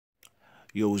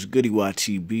Yo, what's goody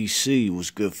YTBC?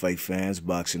 What's good, fight fans,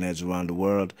 boxing heads around the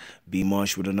world? B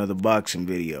Marsh with another boxing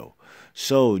video.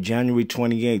 So, January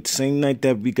 28th, same night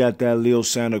that we got that Leo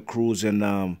Santa Cruz and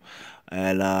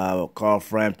Carl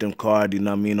Frampton card, you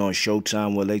know what I mean, on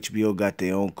Showtime. Well, HBO got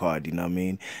their own card, you know what I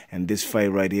mean? And this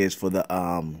fight right here is for the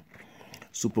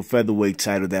super featherweight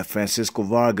title that Francisco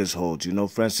Vargas holds. You know,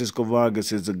 Francisco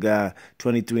Vargas is a guy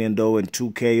 23-0 and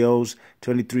 2 KOs,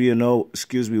 23-0,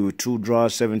 excuse me, with 2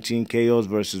 draws, 17 KOs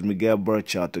versus Miguel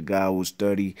Berchalt, the guy who was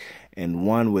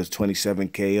 30-1 with 27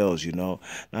 KOs, you know.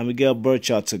 Now, Miguel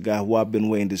Berchalt's a guy who I've been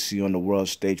waiting to see on the world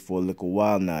stage for a little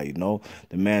while now, you know.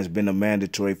 The man's been a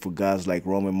mandatory for guys like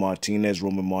Roman Martinez.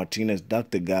 Roman Martinez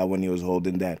ducked the guy when he was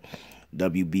holding that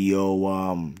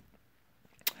WBO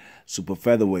super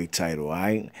featherweight title, all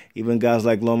right? Even guys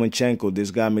like Lomachenko, this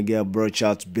guy Miguel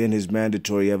Berchalt's been his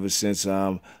mandatory ever since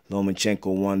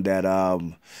Lomachenko won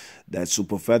that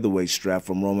super featherweight strap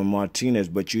from Roman Martinez.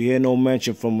 But you hear no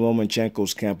mention from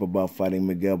Lomachenko's camp about fighting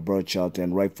Miguel Berchalt,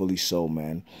 and rightfully so,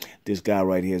 man. This guy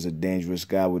right here is a dangerous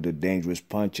guy with a dangerous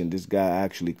punch, and this guy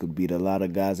actually could beat a lot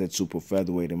of guys at super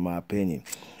featherweight, in my opinion.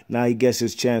 Now he gets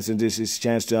his chance, and this is his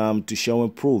chance to show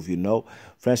and prove, you know.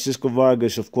 Francisco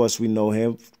Vargas, of course, we know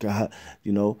him.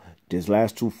 You know, his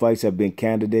last 2 fights have been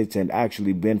candidates and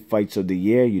actually been fights of the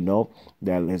year, you know.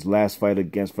 That his last fight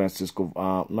against Francisco,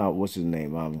 what's his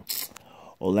name?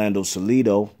 Orlando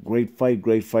Salido. Great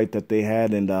fight that they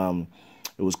had, and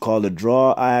it was called a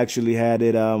draw. I actually had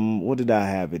it, what did I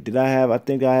have it? I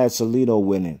think I had Salido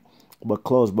winning, but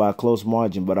close, by a close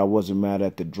margin, but I wasn't mad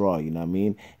at the draw, you know what I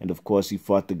mean? And of course, he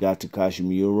fought the guy Takashi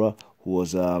Miura, who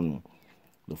was the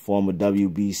former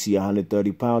WBC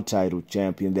 130-pound title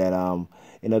champion, that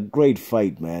in a great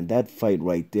fight, man. That fight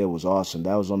right there was awesome.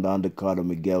 That was on the undercard of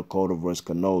Miguel Cotto versus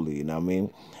Canoli, you know what I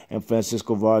mean? And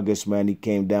Francisco Vargas, man, he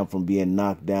came down from being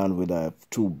knocked down with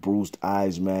 2 bruised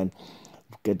eyes, man.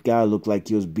 That guy looked like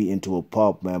he was beaten to a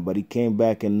pulp, man. But he came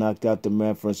back and knocked out the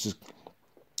man,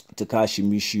 Takashi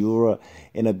Miura,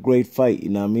 in a great fight, you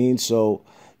know what I mean? So,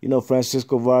 you know,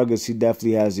 Francisco Vargas, he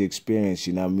definitely has the experience,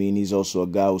 you know what I mean? He's also a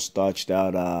guy who starched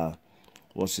out,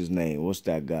 what's his name? What's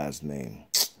that guy's name?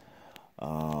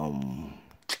 What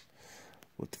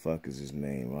the fuck is his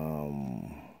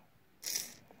name?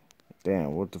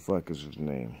 Damn, what the fuck is his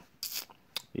name?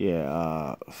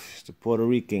 Yeah, it's the Puerto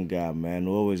Rican guy, man.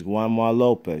 Always Juanma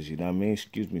Lopez, you know what I mean?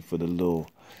 Excuse me for the little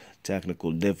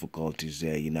technical difficulties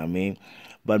there, you know what I mean?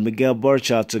 But Miguel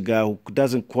Berchalt's a guy who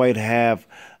doesn't quite have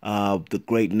the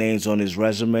great names on his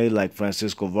resume like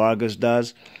Francisco Vargas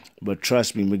does. But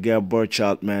trust me, Miguel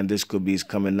Berchalt, man, this could be his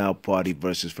coming out party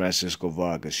versus Francisco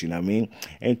Vargas, you know what I mean?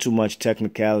 Ain't too much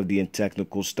technicality and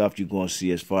technical stuff you're going to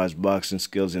see as far as boxing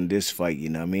skills in this fight, you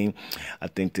know what I mean? I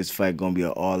think this fight going to be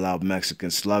an all-out Mexican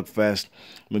slugfest.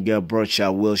 Miguel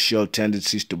Berchalt will show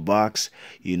tendencies to box,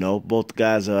 you know. Both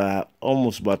guys are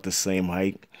almost about the same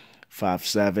height.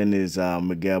 5'7" is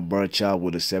Miguel Berchalt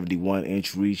with a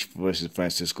 71-inch reach versus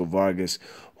Francisco Vargas,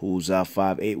 who's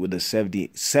 5'8" with a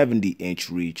 70-inch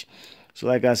reach. So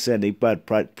like I said, they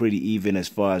pretty even as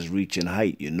far as reach and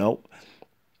height, you know.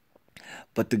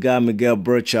 But the guy Miguel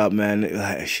Berchalt, man,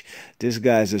 this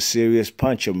guy's a serious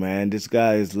puncher, man. This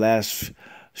guy, his last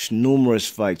numerous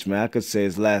fights, man, I could say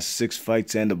his last 6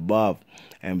 fights and above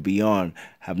and beyond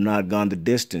have not gone the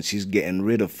distance. He's getting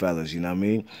rid of fellas, you know what I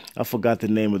mean? I forgot the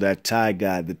name of that Thai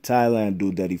guy, the Thailand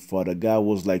dude that he fought. The guy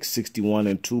was like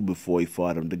 61-2 before he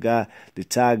fought him. The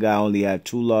Thai guy only had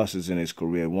 2 losses in his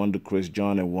career, one to Chris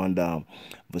John and one to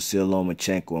Vasil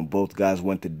Lomachenko, and both guys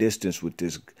went the distance with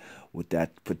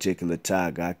that particular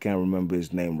Thai guy. I can't remember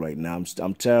his name right now.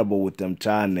 I'm terrible with them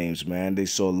Thai names, man. They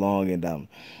so long, and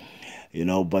you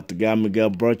know, but the guy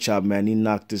Miguel Berchalt, man, he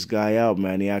knocked this guy out,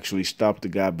 man. He actually stopped the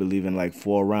guy, I believe, in like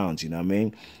 4 rounds, you know what I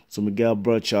mean? So Miguel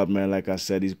Berchalt, man, like I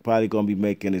said, he's probably going to be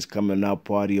making his coming out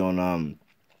party on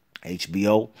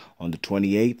HBO on the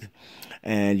 28th.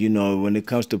 And, you know, when it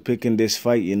comes to picking this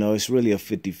fight, you know, it's really a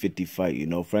 50-50 fight, you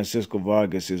know. Francisco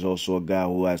Vargas is also a guy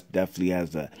who definitely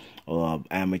has a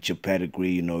amateur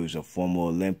pedigree. You know, he's a former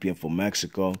Olympian for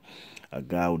Mexico. A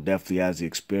guy who definitely has the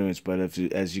experience. But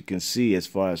as you can see, as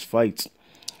far as fights,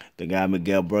 the guy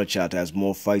Miguel Berchalt has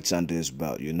more fights under his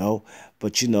belt, you know.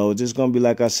 But, you know, this is going to be,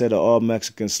 like I said, an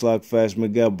all-Mexican slugfest.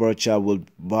 Miguel Berchalt will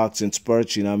box in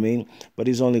spurts, you know what I mean? But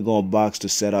he's only going to box to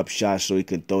set up shots so he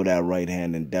can throw that right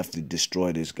hand and definitely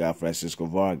destroy this guy, Francisco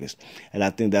Vargas. And I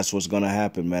think that's what's going to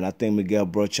happen, man. I think Miguel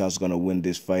Berchalt's going to win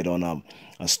this fight on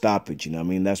a stoppage, you know what I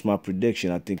mean? That's my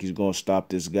prediction. I think he's going to stop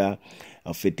this guy.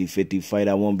 A 50-50 fight.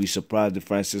 I won't be surprised if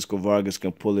Francisco Vargas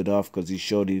can pull it off because he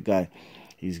showed he got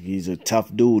He's a tough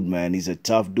dude, man. He's a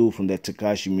tough dude from that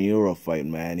Takashi Miura fight,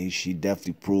 man. She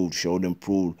definitely showed and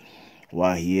proved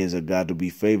why he is a guy to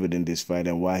be favored in this fight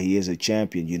and why he is a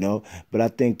champion, you know. But I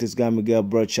think this guy Miguel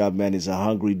Berchalt, man, is a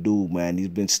hungry dude, man. He's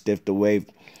been stiffed from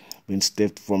the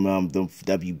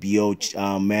WBO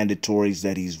mandatories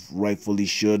that he's rightfully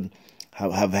should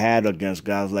have had against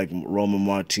guys like Roman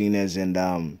Martinez and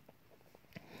Vasyl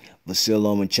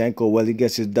Lomachenko. Well, he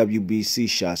gets his WBC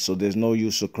shot, so there's no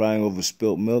use of crying over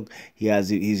spilt milk.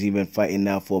 He's even fighting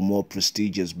now for a more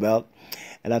prestigious belt.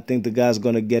 And I think the guy's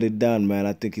going to get it done, man.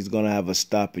 I think he's going to have a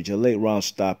stoppage, a late round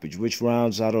stoppage. Which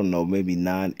rounds? I don't know. Maybe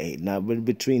 9, 8. But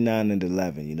between 9 and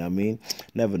 11, you know what I mean?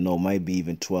 Never know. Might be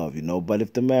even 12, you know. But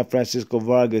if the man Francisco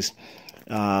Vargas,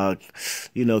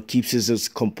 keeps his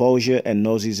composure and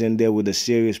knows he's in there with a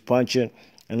serious puncher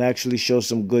and actually shows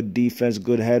some good defense,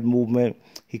 good head movement,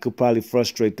 he could probably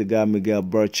frustrate the guy Miguel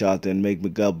Berchalt and make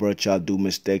Miguel Berchalt do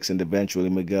mistakes, and eventually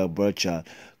Miguel Berchalt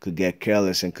could get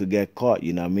careless and could get caught,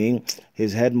 you know what I mean?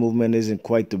 His head movement isn't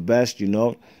quite the best, you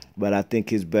know, but I think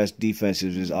his best defense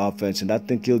is his offense, and I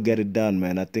think he'll get it done,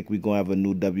 man. I think we're going to have a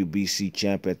new WBC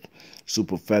champ at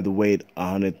super featherweight,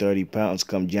 130 pounds,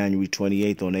 come January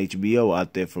 28th on HBO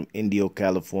out there from Indio,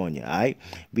 California, all right?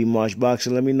 Be Marsh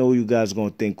Boxing. Let me know who you guys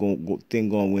going to think going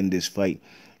to win this fight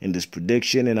in this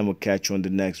prediction, and I'm going to catch you on the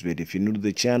next vid. If you're new to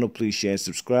the channel, please share and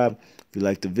subscribe. If you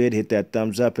like the vid, hit that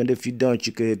thumbs up, and if you don't,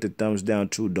 you can hit the thumbs down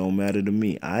too. Don't matter to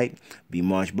me, all right? Be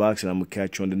Marsh Boxing. I'm going to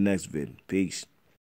catch you on the next vid. Peace.